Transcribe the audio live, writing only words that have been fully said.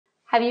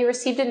Have you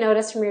received a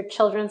notice from your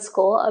children's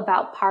school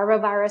about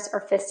parvovirus or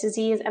fist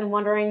disease and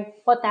wondering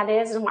what that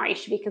is and why you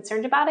should be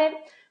concerned about it?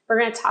 We're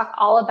going to talk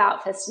all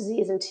about fist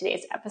disease in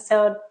today's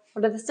episode.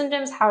 What are the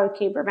symptoms, how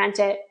can you prevent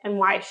it, and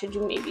why should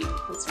you maybe be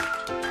concerned?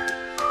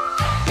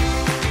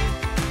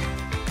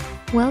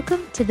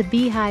 Welcome to the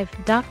Beehive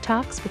Doc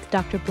Talks with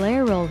Dr.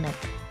 Blair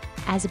Rolnick.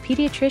 As a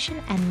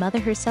pediatrician and mother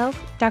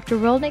herself, Dr.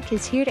 Rolnick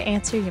is here to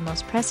answer your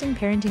most pressing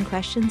parenting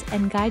questions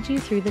and guide you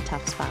through the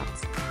tough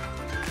spots.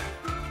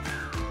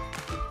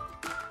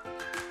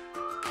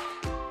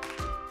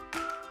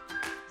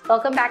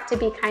 Welcome back to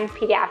Be Kind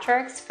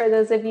Pediatrics. For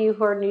those of you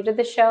who are new to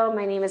the show,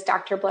 my name is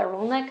Dr. Blair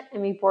Rolnick.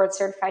 I'm a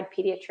board-certified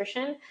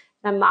pediatrician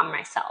and a mom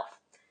myself.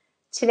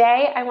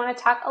 Today, I want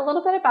to talk a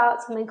little bit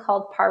about something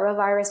called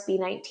Parvovirus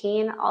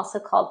B19, also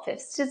called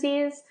fist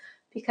disease,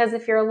 because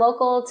if you're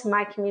local to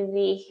my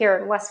community here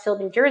in Westfield,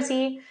 New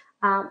Jersey,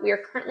 we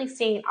are currently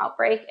seeing an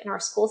outbreak in our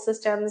school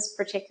systems,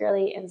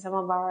 particularly in some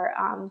of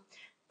our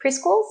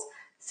preschools.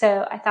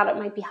 So I thought it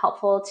might be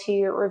helpful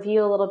to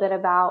review a little bit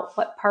about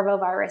what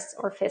parvovirus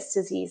or fist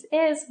disease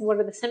is, what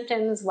are the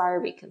symptoms, why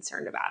are we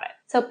concerned about it?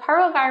 So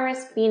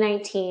Parvovirus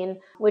B19,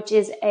 which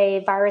is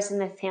a virus in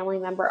the family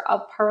member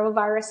of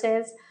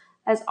parvoviruses,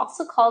 is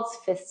also called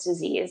fist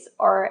disease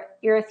or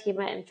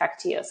erythema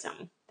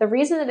infectiosum. The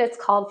reason that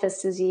it's called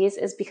fist disease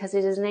is because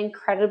it is an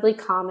incredibly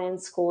common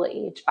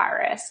school-age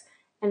virus.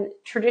 And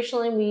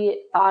traditionally,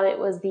 we thought it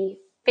was the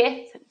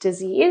fifth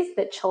disease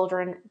that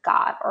children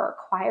got or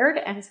acquired,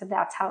 and so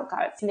that's how it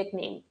got its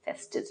nickname,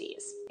 fist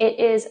disease. It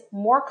is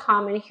more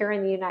common here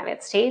in the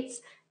United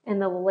States in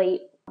the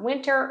late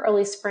winter,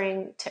 early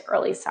spring to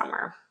early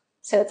summer.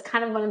 So it's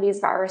kind of one of these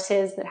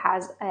viruses that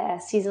has a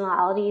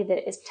seasonality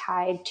that is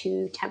tied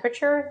to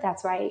temperature.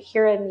 That's why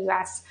here in the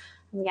US,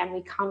 again,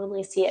 we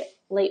commonly see it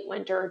late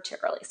winter to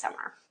early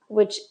summer,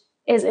 which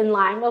is in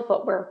line with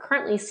what we're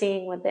currently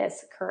seeing with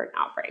this current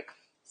outbreak.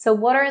 So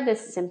what are the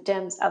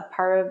symptoms of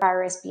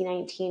Parvovirus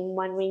B19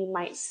 when we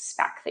might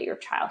suspect that your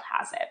child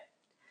has it?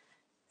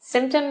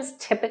 Symptoms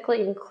typically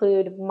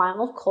include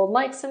mild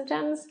cold-like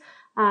symptoms.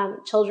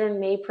 Children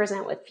may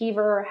present with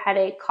fever,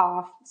 headache,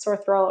 cough, sore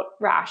throat,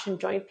 rash,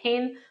 and joint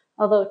pain,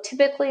 although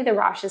typically the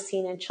rash is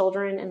seen in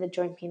children and the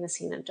joint pain is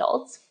seen in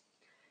adults.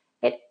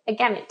 It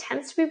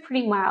tends to be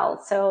pretty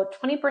mild. So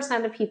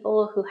 20% of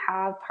people who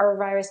have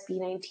Parvovirus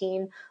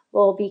B19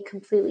 will be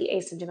completely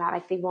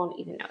asymptomatic. They won't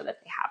even know that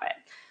they have it.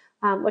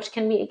 Which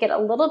can get a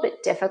little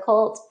bit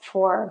difficult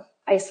for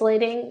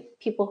isolating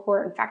people who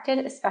are infected,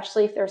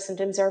 especially if their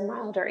symptoms are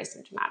mild or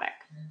asymptomatic.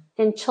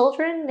 In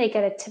children, they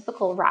get a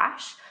typical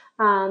rash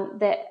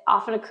that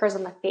often occurs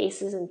on the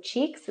faces and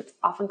cheeks. It's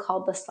often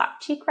called the slap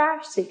cheek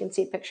rash, so you can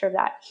see a picture of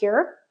that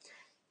here.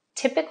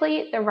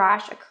 Typically, the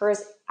rash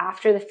occurs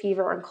after the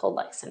fever and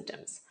cold-like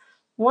symptoms.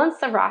 Once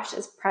the rash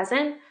is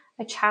present,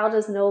 a child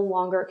is no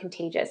longer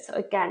contagious. So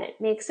again,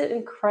 it makes it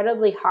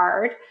incredibly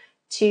hard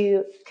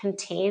to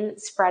contain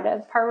spread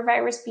of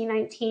Parvovirus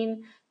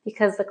B19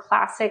 because the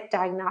classic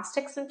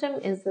diagnostic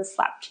symptom is the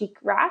slap cheek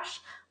rash.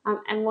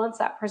 And once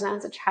that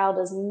presents, a child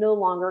is no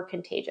longer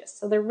contagious.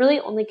 So they're really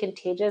only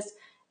contagious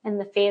in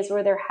the phase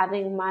where they're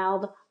having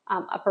mild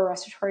upper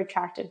respiratory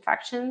tract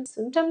infection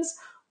symptoms,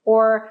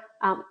 or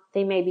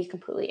they may be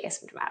completely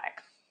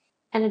asymptomatic.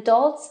 In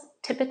adults,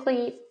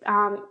 typically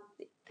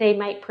they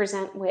might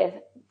present with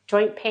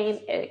joint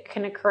pain. It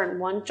can occur in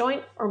one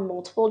joint or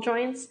multiple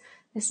joints.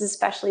 This is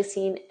especially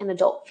seen in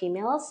adult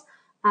females.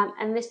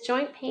 And this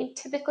joint pain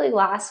typically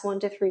lasts 1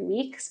 to 3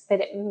 weeks,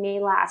 but it may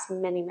last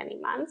many, many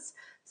months.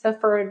 So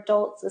for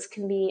adults, this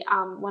can be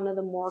one of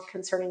the more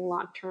concerning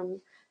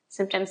long-term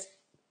symptoms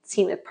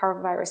seen with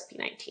Parvovirus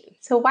B19.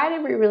 So why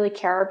do we really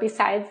care?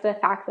 Besides the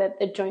fact that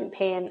the joint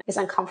pain is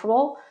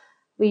uncomfortable,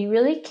 we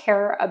really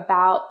care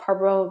about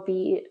Parvo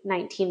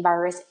B19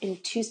 virus in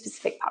two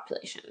specific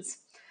populations.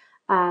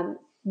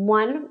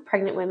 One,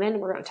 pregnant women,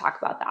 we're going to talk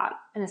about that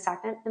in a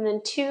second. And then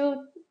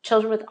two,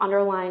 children with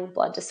underlying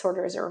blood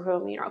disorders or who are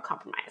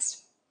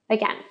immunocompromised.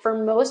 Again,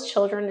 for most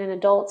children and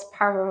adults,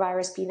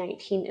 Parvovirus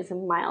B19 is a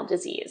mild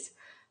disease.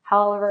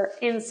 However,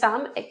 in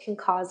some, it can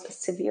cause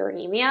severe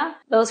anemia.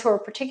 Those who are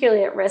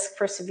particularly at risk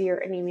for severe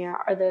anemia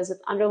are those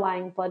with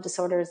underlying blood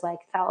disorders like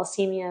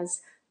thalassemias,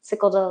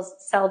 sickle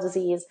cell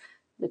disease,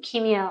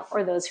 leukemia,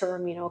 or those who are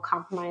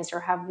immunocompromised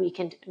or have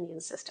weakened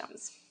immune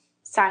systems.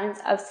 Signs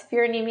of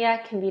severe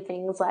anemia can be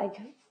things like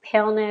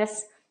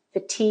paleness,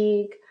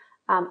 fatigue,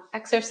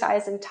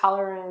 exercise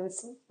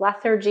intolerance,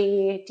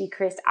 lethargy,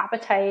 decreased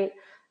appetite,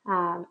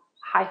 high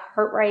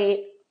heart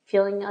rate,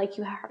 feeling like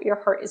your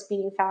heart is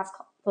beating fast.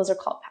 Those are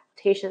called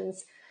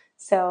palpitations.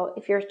 So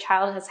if your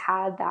child has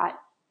had that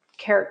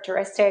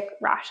characteristic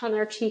rash on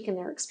their cheek and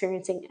they're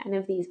experiencing any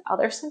of these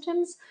other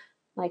symptoms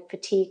like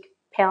fatigue,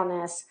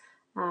 paleness,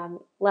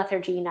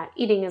 lethargy, not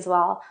eating as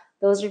well,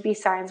 those would be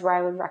signs where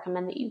I would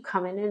recommend that you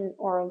come in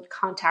or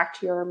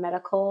contact your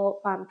medical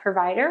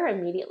provider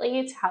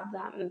immediately to have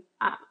them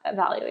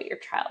evaluate your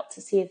child to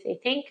see if they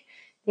think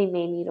they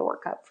may need a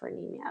workup for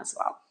anemia as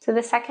well. So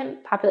the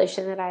second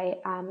population that I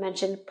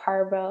mentioned,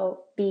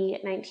 Parvo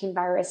B19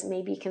 virus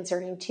may be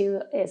concerning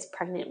to is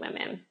pregnant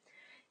women.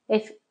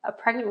 If a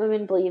pregnant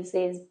woman believes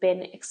they've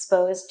been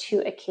exposed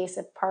to a case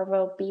of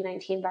Parvo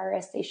B19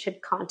 virus, they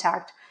should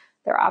contact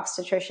their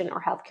obstetrician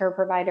or healthcare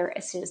provider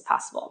as soon as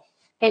possible.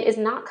 It is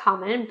not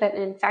common, but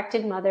an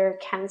infected mother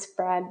can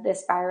spread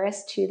this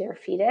virus to their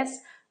fetus,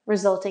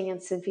 resulting in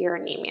severe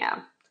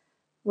anemia.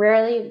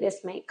 Rarely,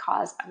 this may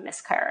cause a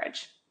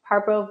miscarriage.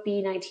 Parvo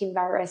B19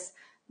 virus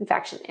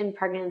infection in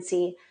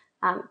pregnancy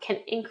can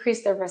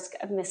increase the risk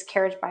of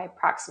miscarriage by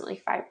approximately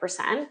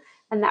 5%,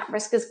 and that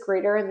risk is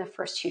greater in the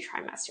first 2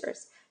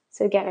 trimesters.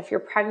 So again, if you're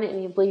pregnant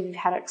and you believe you've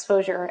had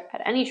exposure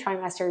at any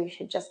trimester, you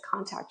should just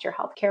contact your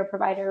healthcare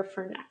provider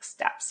for next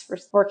steps for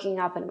working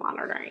up and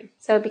monitoring.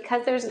 So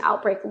because there's an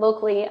outbreak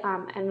locally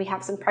and we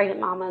have some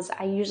pregnant mamas,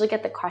 I usually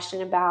get the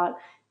question about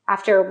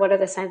after what are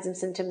the signs and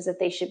symptoms that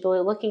they should be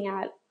looking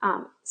at,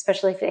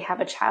 especially if they have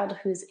a child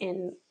who's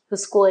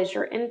school age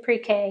or in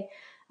pre-K.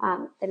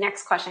 The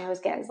next question I always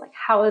get is like,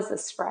 how is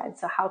this spread?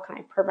 So how can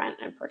I prevent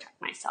and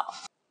protect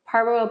myself?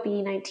 Parvo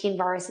B19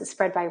 virus is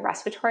spread by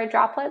respiratory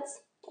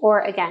droplets,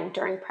 or again,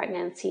 during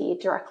pregnancy,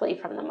 directly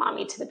from the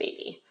mommy to the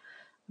baby.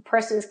 A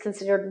person is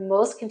considered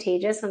most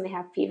contagious when they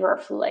have fever or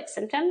flu-like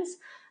symptoms,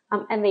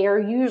 and they are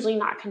usually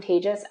not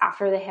contagious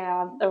after they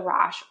have the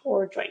rash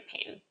or joint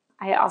pain.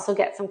 I also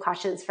get some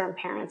questions from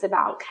parents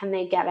about can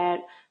they get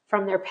it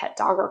from their pet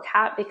dog or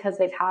cat because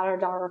they've had a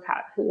dog or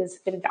cat who has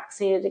been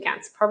vaccinated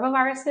against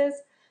parvoviruses.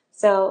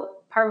 So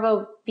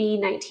Parvo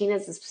B19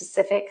 is a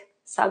specific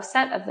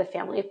subset of the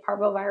family of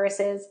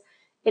parvoviruses.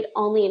 It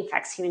only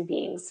infects human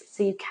beings,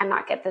 so you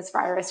cannot get this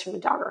virus from a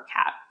dog or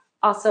cat.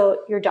 Also,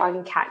 your dog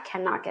and cat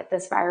cannot get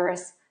this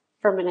virus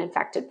from an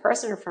infected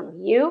person or from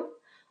you.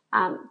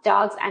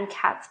 Dogs and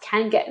cats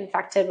can get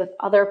infected with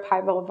other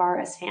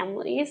parvovirus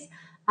families,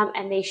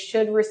 and they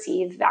should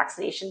receive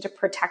vaccination to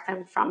protect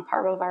them from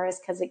parvovirus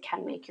because it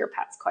can make your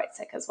pets quite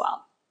sick as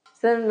well.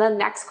 So then the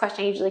next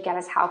question I usually get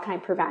is how can I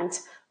prevent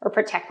or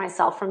protect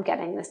myself from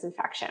getting this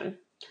infection?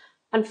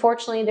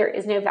 Unfortunately, there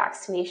is no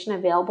vaccination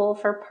available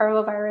for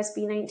Parvovirus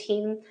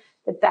B19.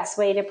 The best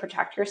way to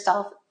protect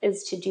yourself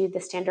is to do the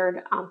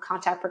standard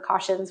contact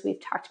precautions we've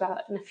talked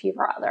about in a few of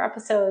our other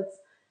episodes.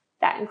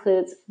 That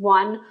includes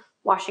 1,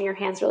 washing your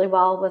hands really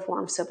well with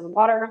warm soap and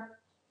water.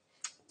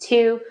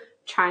 2,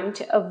 trying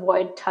to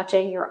avoid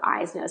touching your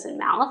eyes, nose, and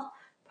mouth.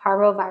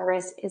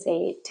 Parvovirus is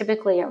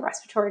typically a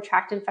respiratory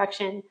tract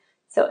infection,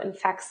 so it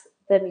infects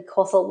the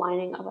mucosal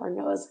lining of our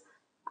nose,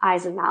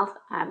 eyes, and mouth,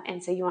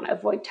 and so you want to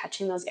avoid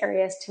touching those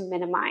areas to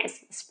minimize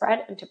the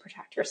spread and to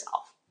protect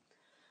yourself.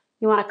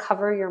 You want to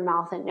cover your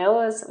mouth and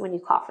nose when you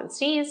cough and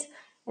sneeze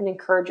and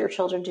encourage your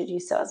children to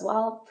do so as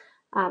well.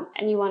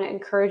 And you want to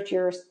encourage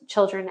your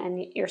children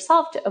and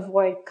yourself to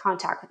avoid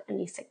contact with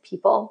any sick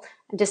people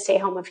and to stay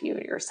home if you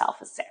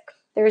yourself is sick.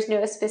 There is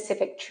no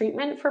specific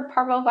treatment for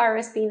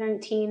Parvovirus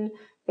B19.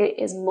 It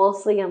is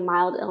mostly a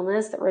mild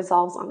illness that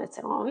resolves on its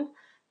own.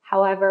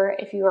 However,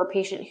 if you are a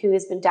patient who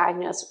has been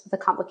diagnosed with a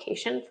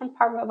complication from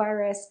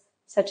parvovirus,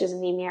 such as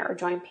anemia or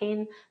joint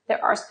pain,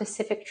 there are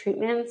specific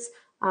treatments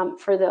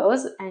for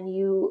those, and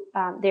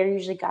they're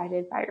usually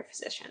guided by your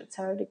physician.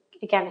 So I would,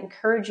 again,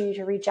 encourage you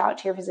to reach out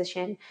to your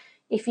physician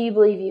if you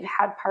believe you've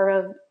had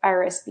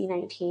Parvovirus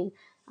B19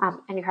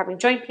 and you're having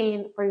joint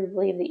pain, or you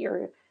believe that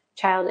your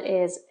child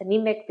is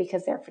anemic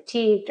because they're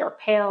fatigued or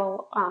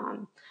pale,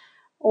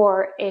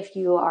 or if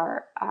you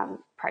are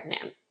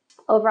pregnant.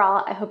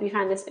 Overall, I hope you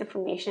find this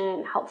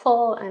information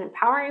helpful and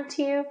empowering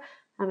to you.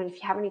 And if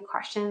you have any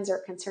questions or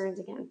concerns,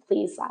 again,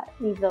 please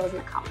leave those in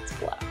the comments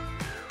below.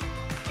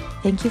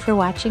 Thank you for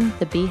watching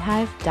the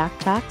Beehive Doc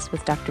Talks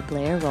with Dr.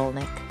 Blair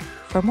Rolnick.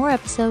 For more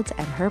episodes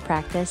and her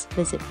practice,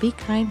 visit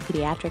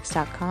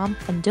BeKindPediatrics.com,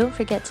 and don't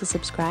forget to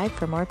subscribe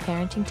for more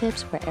parenting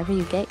tips wherever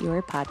you get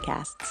your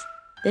podcasts.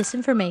 This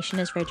information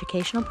is for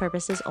educational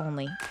purposes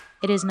only.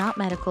 It is not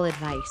medical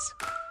advice.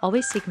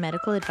 Always seek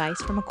medical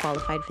advice from a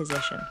qualified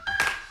physician.